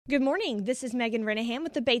Good morning. This is Megan Renahan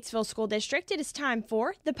with the Batesville School District. It is time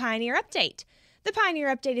for the Pioneer Update. The Pioneer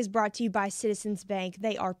Update is brought to you by Citizens Bank.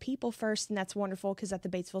 They are people first, and that's wonderful because at the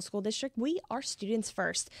Batesville School District, we are students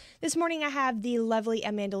first. This morning, I have the lovely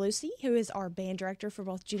Amanda Lucy, who is our band director for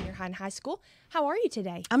both junior high and high school. How are you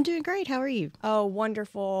today? I'm doing great. How are you? Oh,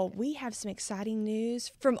 wonderful. We have some exciting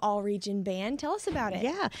news from All Region Band. Tell us about it.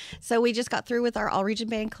 Yeah. So we just got through with our All Region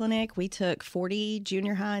Band Clinic. We took 40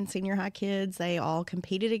 junior high and senior high kids. They all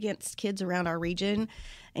competed against kids around our region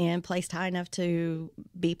and placed high enough to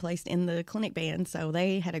be placed in the clinic band. So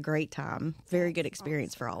they had a great time. Very good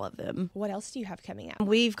experience for all of them. What else do you have coming up?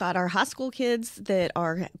 We've got our high school kids that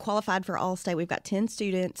are qualified for All-State. We've got 10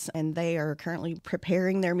 students, and they are currently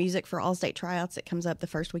preparing their music for All-State tryouts. It comes up the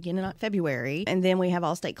first weekend in February. And then we have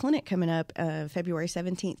All-State Clinic coming up February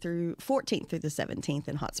 17th through 14th through the 17th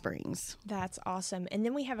in Hot Springs. That's awesome. And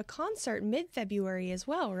then we have a concert mid-February as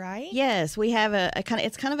well, right? Yes, we have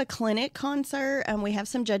it's kind of a clinic concert. We have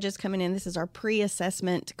some judges coming in. This is our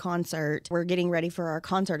pre-assessment concert. We're getting ready for our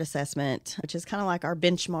concert assessment, which is kind of like our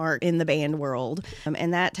benchmark in the band world.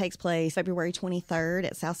 And that takes place February 23rd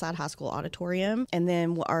at Southside High School Auditorium. And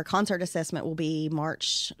then our concert assessment will be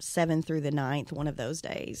March 7th through the 9th, one of those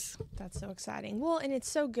days. That's so exciting. Well, and it's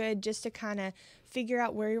so good just to kind of figure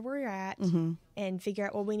out where we're at and figure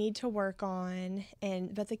out what we need to work on.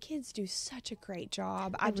 But the kids do such a great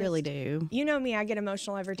job. I really do. You know me, I get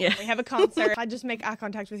emotional every time we have a concert. I just make eye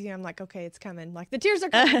contact with you. I'm like, okay, it's coming. Like the tears are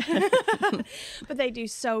coming. But they do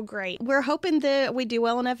so great. We're hoping that we do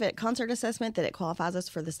well enough at concert assessment that it qualifies us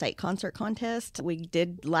for the state concert contest. We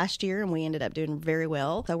did last year and we ended up doing very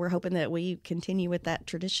well. So we're hoping that we continue with that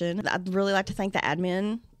tradition. I'd really like to thank the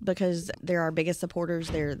admin because they're our biggest supporters.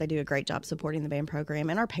 They do a great job supporting the band program,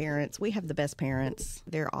 and our parents. We have the best parents.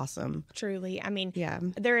 They're awesome. Truly. I mean,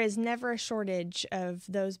 there is never a shortage of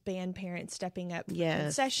those band parents stepping up for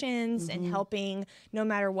concessions and helping no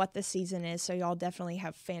matter what the season is. So y'all definitely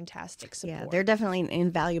have fantastic support. Yeah, they're definitely an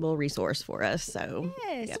invaluable resource for us. So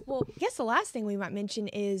yes. Yeah. Well, I guess the last thing we might mention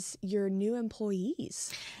is your new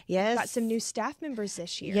employees. Yes. Got some new staff members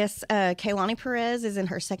this year. Yes. Kaelani Perez is in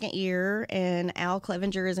her second year, and Al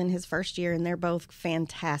Clevenger is in his first year, and they're both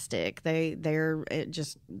fantastic.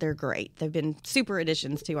 They're great. They've been super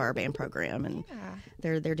additions to our band program, and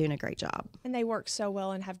they're doing a great job. And they work so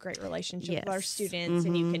well and have great relationships with our students,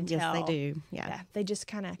 and you can tell. Yes, they do. Yeah. They just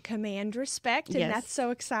kind of command respect, and that's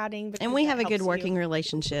so exciting. And we have a good working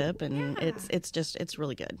relationship, and it's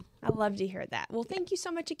really good. I love to hear that. Well, thank you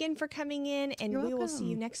so much again for coming in, and we will see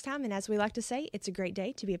you next time. And as we like to say, it's a great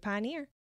day to be a pioneer.